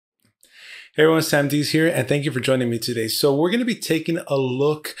Hey everyone, Sam D's here, and thank you for joining me today. So we're going to be taking a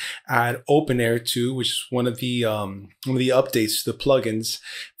look at Open Air 2, which is one of the updates to the plugins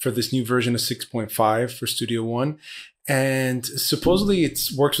for this new version of 6.5 for Studio One. And supposedly it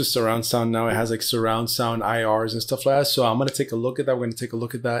works with surround sound now. It has like surround sound IRs and stuff like that. So I'm going to take a look at that. We're going to take a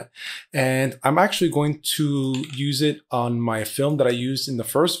look at that. And I'm actually going to use it on my film that I used in the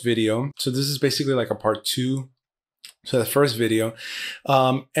first video. So this is basically like a part 2. So the first video,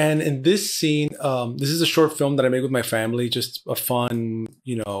 and in this scene, this is a short film that I made with my family, just a fun,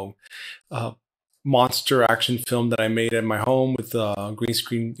 monster action film that I made at my home with a green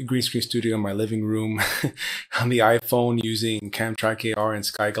screen studio in my living room on the iPhone using Camtrack AR and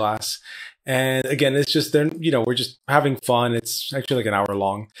Skyglass. And again, it's just then, we're just having fun. It's actually like an hour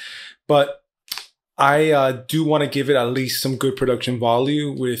long, but I do want to give it at least some good production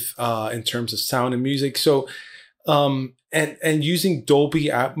value with in terms of sound and music. So and using Dolby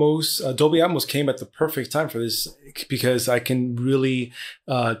Atmos, Dolby Atmos came at the perfect time for this because I can really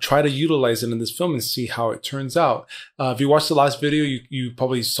try to utilize it in this film and see how it turns out. If you watched the last video, you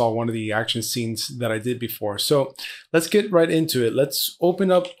probably saw one of the action scenes that I did before. So let's get right into it. Let's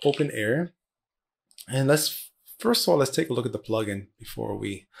open up Open Air, and first of all, let's take a look at the plugin before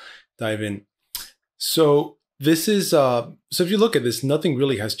we dive in. So this is, so if you look at this, nothing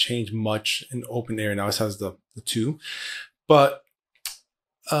really has changed much in Open Air. Now it has the 2, but,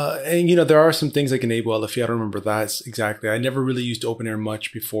 and there are some things like enable LFE. I don't remember that exactly. I never really used Open Air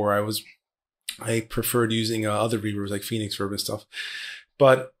much before. I preferred using other reverbs like Phoenix Reverb and stuff.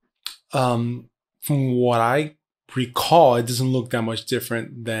 But from what I recall, it doesn't look that much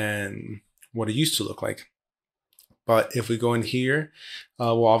different than what it used to look like. But if we go in here,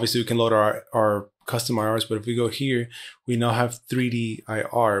 well, obviously we can load our custom IRs, but if we go here, we now have 3D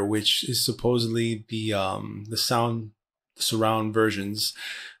IR, which is supposedly the surround versions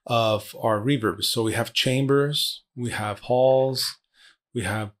of our reverbs. So we have chambers, we have halls, we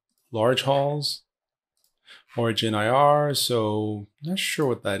have large halls, origin IR. So not sure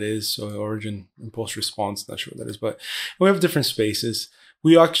what that is. So origin impulse response, not sure what that is, but we have different spaces.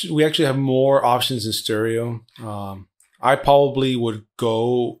 We actually have more options in stereo. I probably would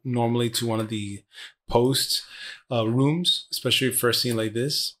go normally to one of the post rooms, especially for a scene like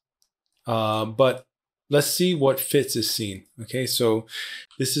this. But let's see what fits this scene. Okay, so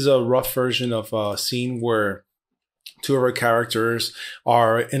this is a rough version of a scene where 2 of our characters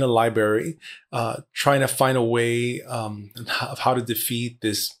are in a library trying to find a way of how to defeat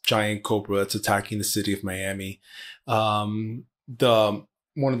this giant cobra that's attacking the city of Miami. One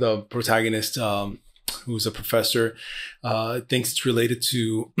of the protagonists, who's a professor, thinks it's related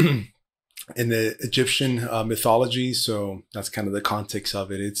to in the Egyptian mythology. So that's kind of the context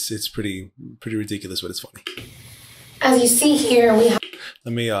of it. It's pretty ridiculous, but it's funny. As you see here, we have.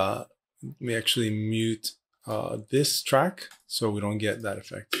 Let me actually mute this track so we don't get that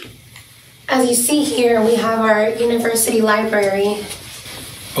effect. As you see here, we have our university library.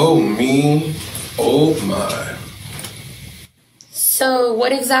 Oh me, oh my. So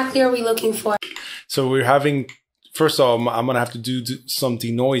what exactly are we looking for? So we're having, first of all, I'm going to have to do some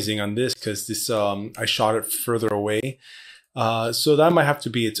denoising on this because this, I shot it further away. So that might have to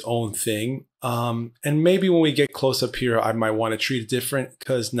be its own thing. And maybe when we get close up here, I might want to treat it different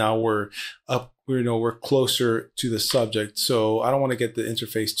because now we're up, we're closer to the subject. So I don't want to get the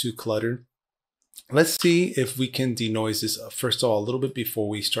interface too cluttered. Let's see if we can denoise this first of all a little bit before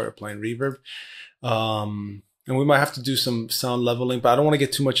we start applying reverb. And we might have to do some sound leveling, but I don't want to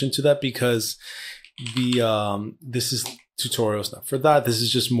get too much into that because this is tutorials now. For that, this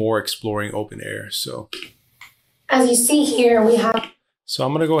is just more exploring Open Air. So as you see here, we have. So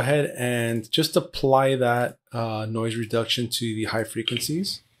I'm going to go ahead and just apply that noise reduction to the high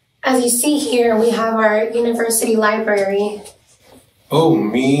frequencies. As you see here, we have our university library. Oh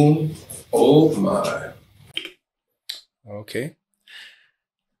me, oh my. Okay.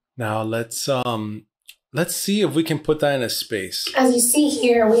 Now let's see if we can put that in a space. As you see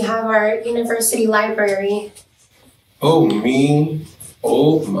here, we have our university library. Oh me,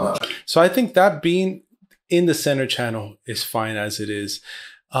 oh my. So I think that being in the center channel is fine as it is.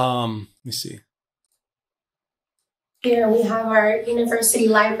 Let me see. Here we have our university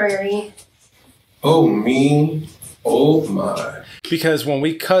library. Oh me, oh my. Because when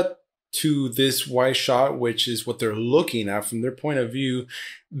we cut to this wide shot, which is what they're looking at from their point of view,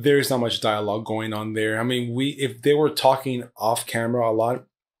 there's not much dialogue going on there. I mean, if they were talking off camera a lot,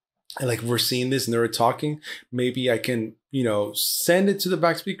 and like we're seeing this and they were talking, maybe I can, send it to the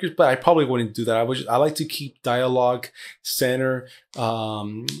back speakers, but I probably wouldn't do that. I like to keep dialogue center,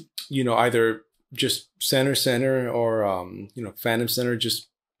 either just center or, phantom center, just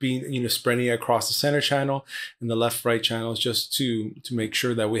being, spreading it across the center channel and the left right channels, just to make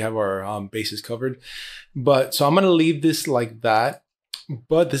sure that we have our bases covered. But so I'm going to leave this like that,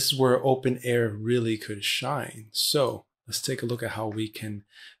 but this is where open air really could shine. So let's take a look at how we can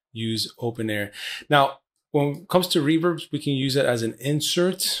use open air. Now, when it comes to reverbs, we can use it as an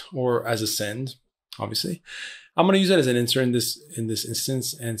insert or as a send, obviously. I'm going to use it as an insert in this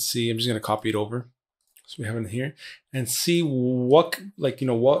instance and see. I'm just going to copy it over. So we have it here and see what,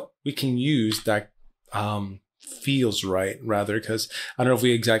 what we can use that feels right, rather, because I don't know if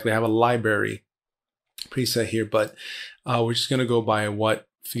we exactly have a library preset here, but we're just going to go by what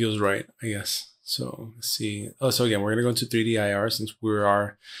feels right, I guess. So let's see. Oh, so again, we're going to go into 3D IR since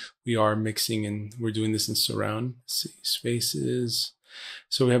we are mixing and we're doing this in surround. Let's see, spaces.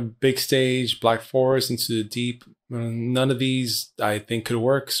 So we have big stage, black forest, into the deep. None of these I think could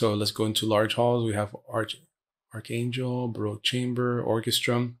work. So let's go into large halls. We have Archangel, Baroque Chamber,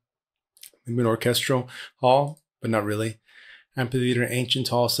 Orchestra, maybe an orchestral hall, but not really. Amphitheater, Ancient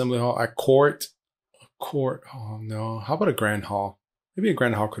Hall, Assembly Hall, a court. Oh no. How about a grand hall? Maybe a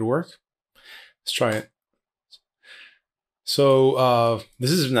grand hall could work. Let's try it. So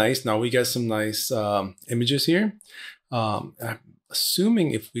this is nice. Now we get some nice images here. I'm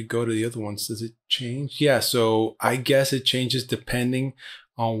assuming if we go to the other ones, does it change? Yeah, so I guess it changes depending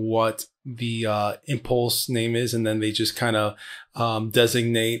on what the impulse name is, and then they just kind of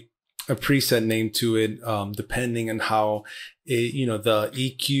designate a preset name to it depending on how it, the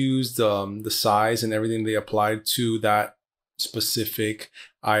EQs, the size and everything they applied to that specific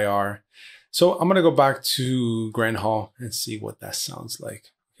IR. So I'm going to go back to Grand Hall and see what that sounds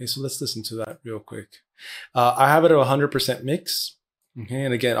like. Okay, so let's listen to that real quick. I have it at 100% mix. Okay,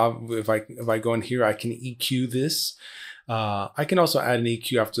 and again, if I go in here, I can EQ this. I can also add an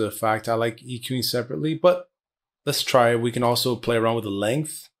EQ after the fact. I like EQing separately, but let's try it. We can also play around with the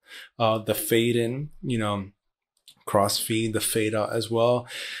length, the fade in, cross feed, the fade out as well.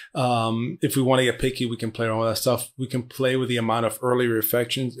 If we want to get picky, we can play around with that stuff. We can play with the amount of early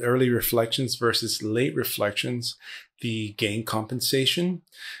reflections versus late reflections, the gain compensation,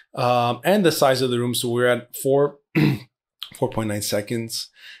 and the size of the room. So we're at 4.9 seconds.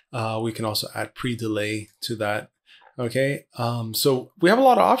 We can also add pre-delay to that. Okay, so we have a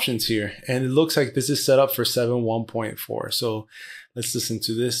lot of options here, and it looks like this is set up for 7.1.4. So let's listen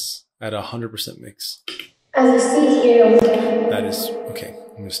to this at 100% mix. As you see here, that is okay.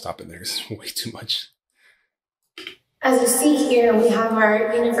 I'm gonna stop it there because it's way too much. As you see here, we have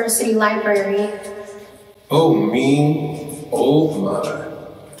our university library. Oh me, oh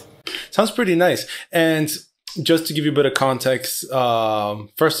my. Sounds pretty nice. And just to give you a bit of context, first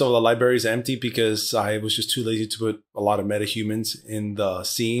of all, the library is empty because I was just too lazy to put a lot of metahumans in the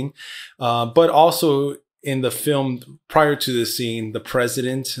scene. But also in the film prior to the scene, the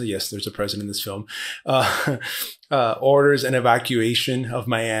president, yes, there's a president in this film, orders an evacuation of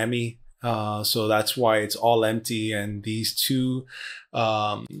Miami. So that's why it's all empty. And these two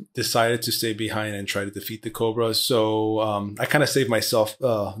decided to stay behind and try to defeat the Cobras. So I kind of saved myself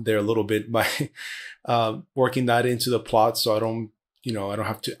there a little bit by working that into the plot, so I don't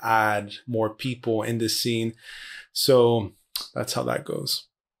have to add more people in this scene. So that's how that goes.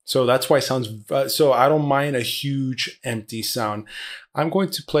 So that's why it sounds, so I don't mind a huge empty sound. I'm going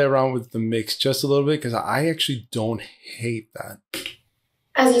to play around with the mix just a little bit because I actually don't hate that.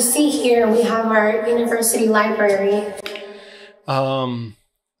 As you see here, we have our university library. Let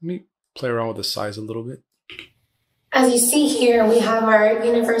me play around with the size a little bit. As you see here, we have our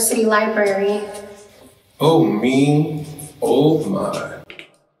university library. Oh me, oh my.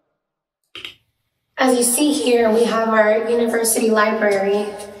 As you see here, we have our university library.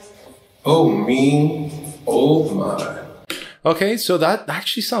 Oh me, oh my. Okay, so that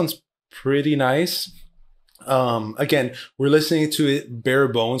actually sounds pretty nice. Again, we're listening to it bare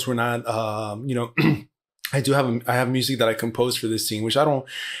bones. We're not, I have music that I composed for this scene, which I don't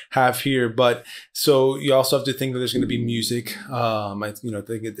have here, but so you also have to think that there's going to be music.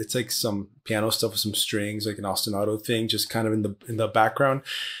 It's like some piano stuff with some strings, like an ostinato thing, just kind of in the background.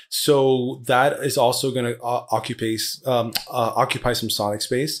 So that is also going to occupy some sonic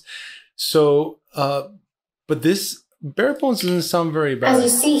space. So, but this bare bones doesn't sound very bad. As you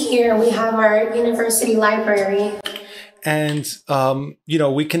see here, we have our university library. And,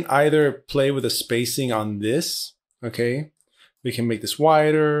 we can either play with the spacing on this. Okay. We can make this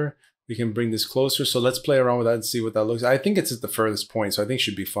wider. We can bring this closer. So let's play around with that and see what that looks like. I think it's at the furthest point, so I think it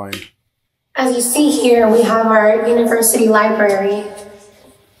should be fine. As you see here, we have our university library.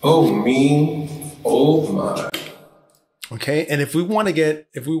 Oh me, oh my. Okay, and if we want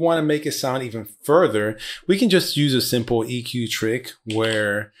to make it sound even further, we can just use a simple EQ trick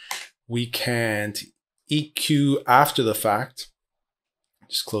where we can EQ after the fact.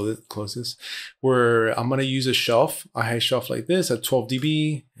 Just close this. Where I'm gonna use a high shelf like this at 12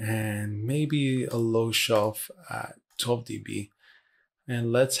 dB, and maybe a low shelf at 12 dB.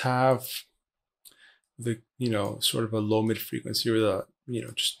 And let's have the sort of a low mid frequency, or the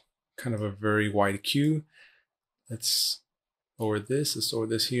just kind of a very wide Q. Let's lower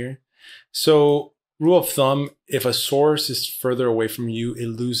this here. So rule of thumb, if a source is further away from you, it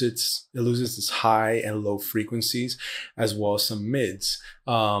loses its high and low frequencies, as well as some mids.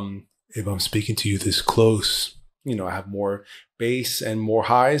 If I'm speaking to you this close, I have more bass and more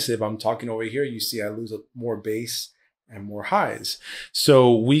highs. If I'm talking over here, you see I lose more bass and more highs.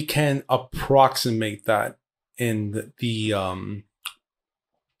 So we can approximate that in the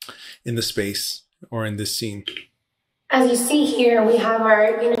space, or in this scene. As you see here, we have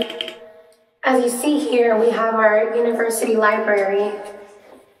our university library.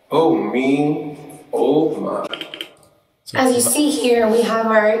 Oh me, oh my. As you see here, we have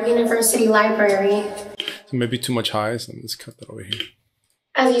our university library. So maybe too much highs. Let's cut that over here.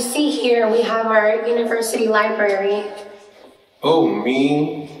 As you see here, we have our university library. Oh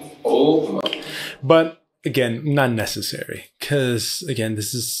me, oh my. But again, not necessary, because again,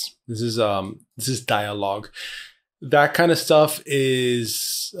 this is dialogue. That kind of stuff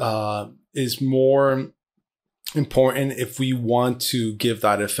is more important if we want to give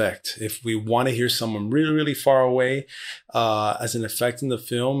that effect. If we want to hear someone really, really far away as an effect in the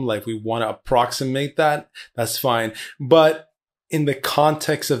film, like we want to approximate that, that's fine. But in the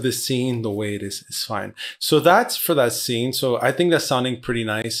context of this scene, the way it is fine. So that's for that scene. So I think that's sounding pretty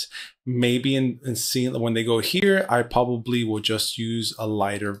nice. Maybe in scene, when they go here, I probably will just use a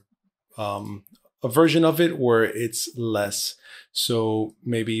lighter a version of it where it's less. So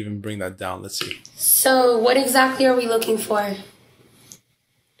maybe even bring that down. Let's see. So what exactly are we looking for?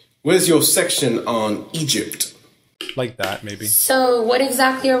 Where's your section on Egypt? Like that, maybe. So what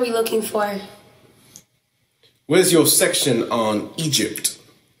exactly are we looking for? Where's your section on Egypt?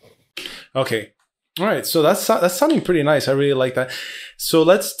 Okay. All right. So that's sounding pretty nice. I really like that. So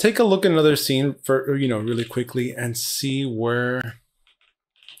let's take a look at another scene for, really quickly, and see where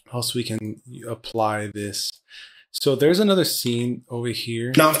else we can apply this. So there's another scene over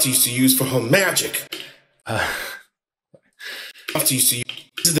here. Nafta used to use for her magic. Nafta used to use.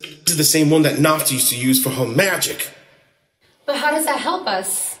 This is the same one that Nafta used to use for her magic. But how does that help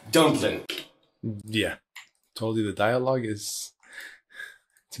us? Dumpling. Yeah, told you the dialogue it's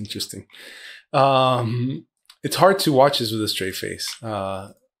interesting. It's hard to watch this with a straight face.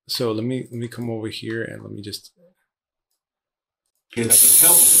 So let me come over here and let me just.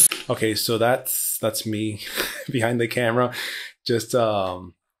 Okay, so that's me behind the camera, just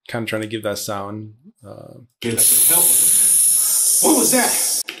kind of trying to give that sound. What was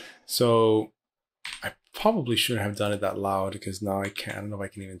that? So I probably shouldn't have done it that loud, because now I can't. I don't know if I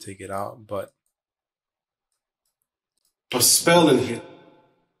can even take it out, but a spell in here.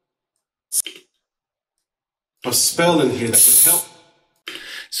 A spell in here that can help.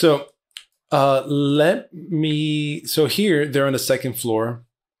 So so here they're on the second floor.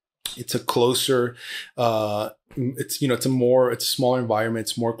 It's a closer, it's a smaller environment.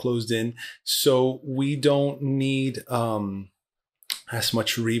 It's more closed in. So we don't need as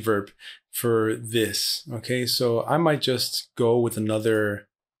much reverb for this. Okay. So I might just go with another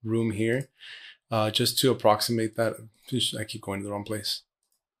room here, just to approximate that. I keep going to the wrong place.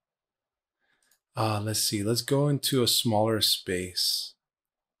 Let's see. Let's go into a smaller space.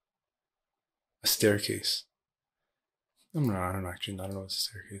 A staircase. I don't know if the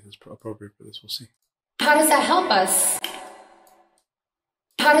staircase is appropriate for this. We'll see. How does that help us?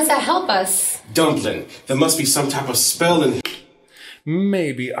 How does that help us? Dumpling. There must be some type of spell in here.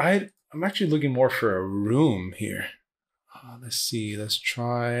 Maybe. I'm actually looking more for a room here. Let's see. Let's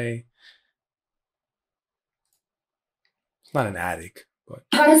try. It's not an attic, but.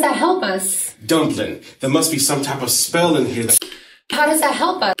 How does that help us? Dumpling. There must be some type of spell in here. How does that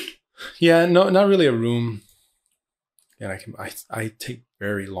help us? Yeah, no, not really a room. And I take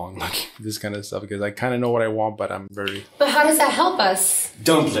very long looking for this kind of stuff, because I kind of know what I want, but I'm very. But how does that help us?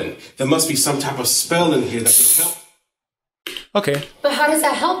 Dumpling. There must be some type of spell in here that can help. Okay. But how does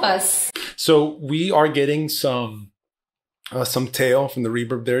that help us? So we are getting some tail from the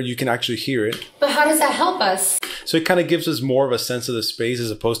reverb there. You can actually hear it. But how does that help us? So it kind of gives us more of a sense of the space,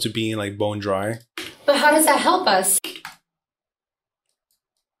 as opposed to being like bone dry. But how does that help us?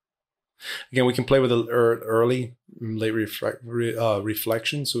 Again, we can play with early, late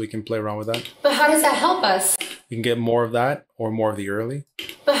reflection, so we can play around with that. But how does that help us? You can get more of that or more of the early.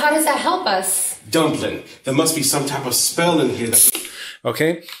 But how does that help us? Dumpling. There must be some type of spell in here.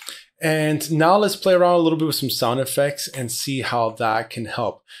 Okay. And now let's play around a little bit with some sound effects and see how that can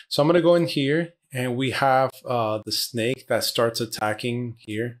help. So I'm going to go in here and we have the snake that starts attacking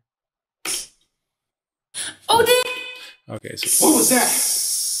here. Oh, damn! Okay. So What was that?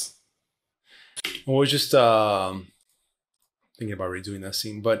 we're just thinking about redoing that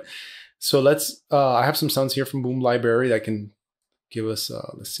scene. But so let's, I have some sounds here from Boom Library that can give us,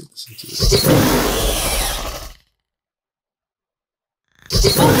 let's see, listen to this.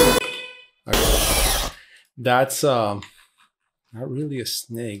 Okay. That's not really a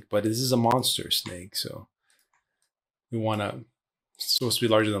snake, but this is a monster snake. So we want to, it's supposed to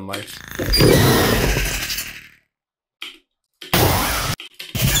be larger than life.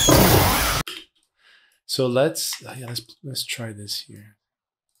 So let's try this here.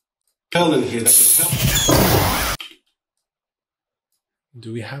 Spell in here.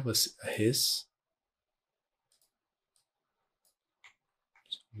 Do we have a hiss?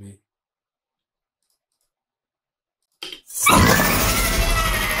 Me.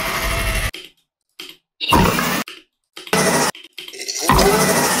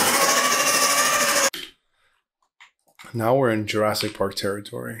 Now we're in Jurassic Park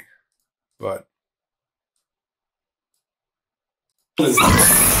territory, but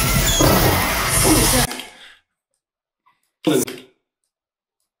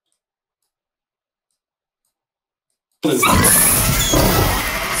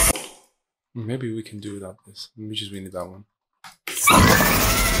maybe we can do without this. Let me just read that one.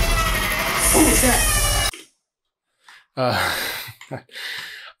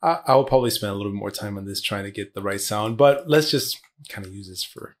 I will probably spend a little bit more time on this trying to get the right sound, but let's just kind of use this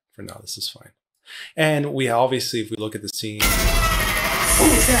for now. This is fine. And we obviously, if we look at the scene,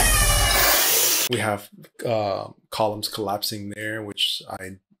 we have columns collapsing there, which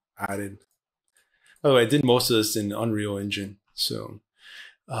I added. By the way, I did most of this in Unreal Engine, so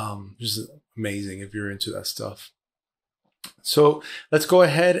just amazing if you're into that stuff. So let's go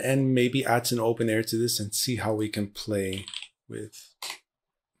ahead and maybe add some open air to this and see how we can play with.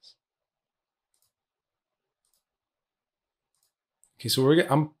 Okay, so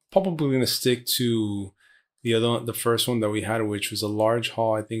I'm probably going to stick to the first one that we had, which was a large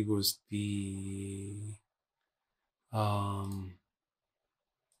hall. I think it was the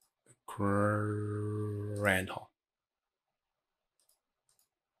Grand Hall.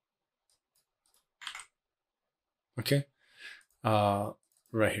 Okay,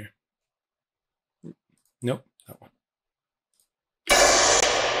 right here. Nope, that one.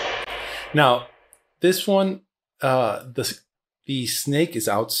 Now, this one, the snake is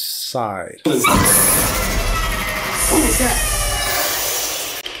outside. What was that?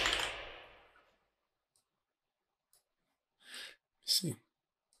 Let's see.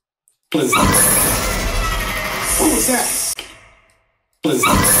 What was that?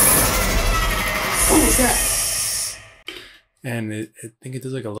 What was that? And I think it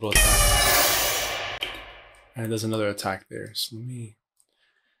does like a little attack. And it does another attack there. So let me,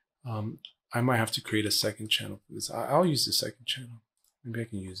 I might have to create a second channel for this. I'll use the second channel. Maybe I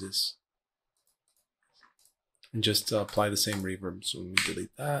can use this. And just apply the same reverb. So let me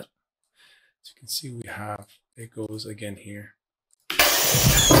delete that. So you can see we have, it goes again here.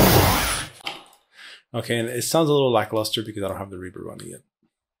 Okay, and it sounds a little lackluster because I don't have the reverb on it yet.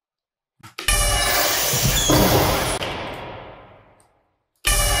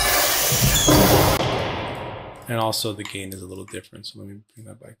 And also the gain is a little different, so let me bring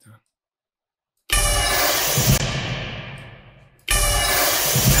that back down.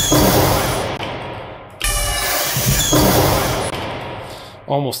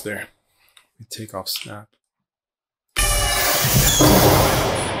 Almost there. We take off snap.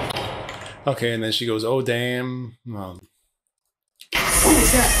 Okay, and then she goes, oh damn.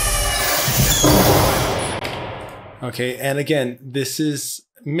 Okay, and again, this is,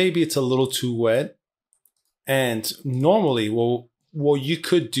 maybe it's a little too wet. And normally, what you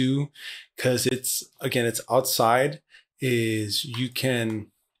could do, because it's, again, it's outside, is you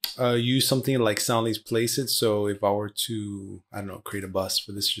can use something like Soundly's Place It. So if I were to, I don't know, create a bus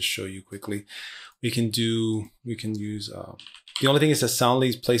for this, just show you quickly, we can use, the only thing is that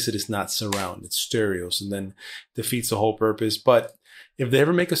Soundly's Place It is not surround, it's stereo, so then defeats the whole purpose. But if they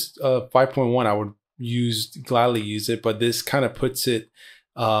ever make a 5.1, I would gladly use it, but this kind of puts it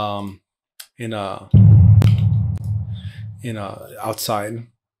in a outside.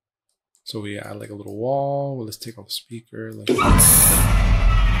 So we add like a little wall. Well, let's take off the speaker. Like, What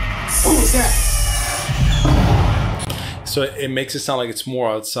was that? so it makes it sound like it's more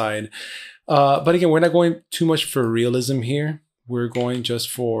outside. But again, we're not going too much for realism here. We're going just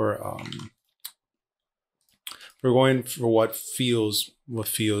for what feels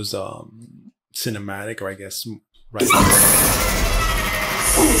cinematic, or I guess right.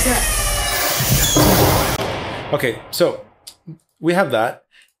 What was that? Okay, so we have that,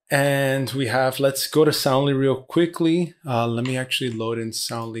 and we have, let's go to Soundly real quickly. Let me actually load in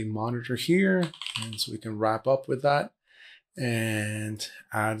Soundly Monitor here, and so we can wrap up with that and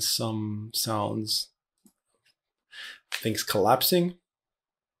add some sounds, things collapsing.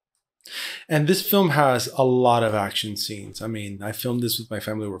 And this film has a lot of action scenes. I mean, I filmed this with my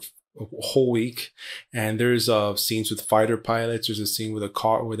family over a whole week, and there's scenes with fighter pilots. There's a scene with a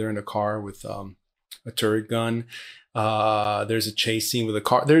car where they're in a car with a turret gun. There's a chase scene with a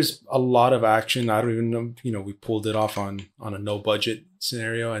car. There's a lot of action. I don't even know, we pulled it off on a no budget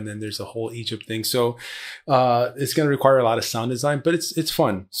scenario, and then there's a whole Egypt thing. So it's going to require a lot of sound design, but it's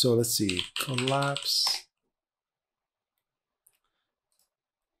fun. So let's see, collapse.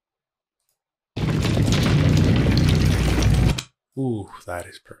 Ooh, that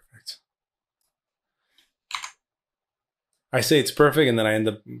is perfect. I say it's perfect, and then I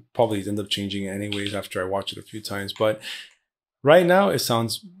probably end up changing it anyways after I watch it a few times. But right now, it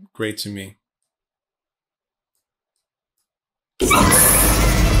sounds great to me.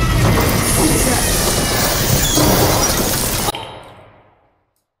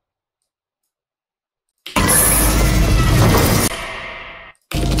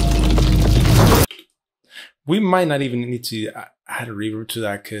 We might not even need to add a reverb to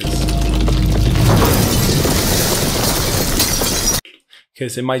that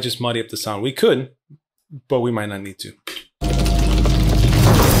because it might just muddy up the sound. We could, but we might not need to.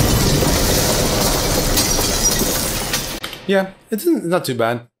 Yeah, it's not too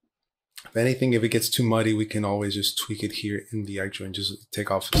bad. If anything, if it gets too muddy, we can always just tweak it here in the outro and just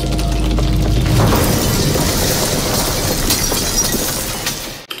take off.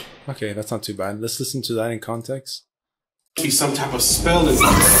 Okay, that's not too bad. Let's listen to that in context. Be some type of spell in.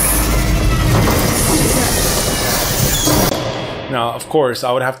 Now, of course,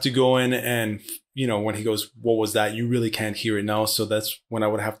 I would have to go in and, when he goes, "What was that?" You really can't hear it now. So that's when I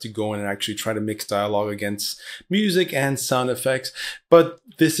would have to go in and actually try to mix dialogue against music and sound effects. But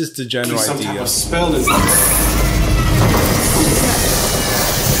this is the general idea. Some type of spell in.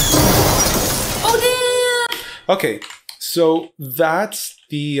 Oh, damn! Okay, so that's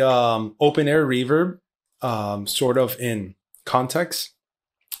the open air reverb, sort of in context.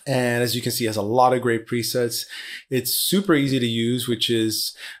 And as you can see, it has a lot of great presets. It's super easy to use, which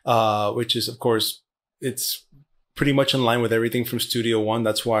is of course, it's pretty much in line with everything from Studio One.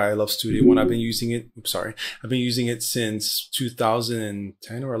 That's why I love Studio One. I've been using it. I've been using it since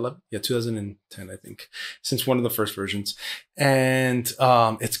 2010 or 11. Yeah, 2010, I think, since one of the first versions. And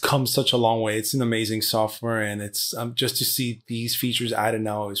it's come such a long way. It's an amazing software, and it's just to see these features added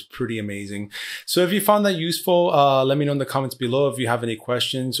now is pretty amazing. So if you found that useful, let me know in the comments below. If you have any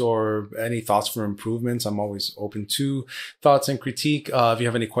questions or any thoughts for improvements, I'm always open to thoughts and critique. If you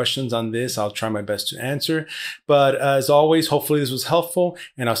have any questions on this, I'll try my best to answer. But as always, hopefully this was helpful,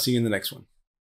 and I'll see you in the next one.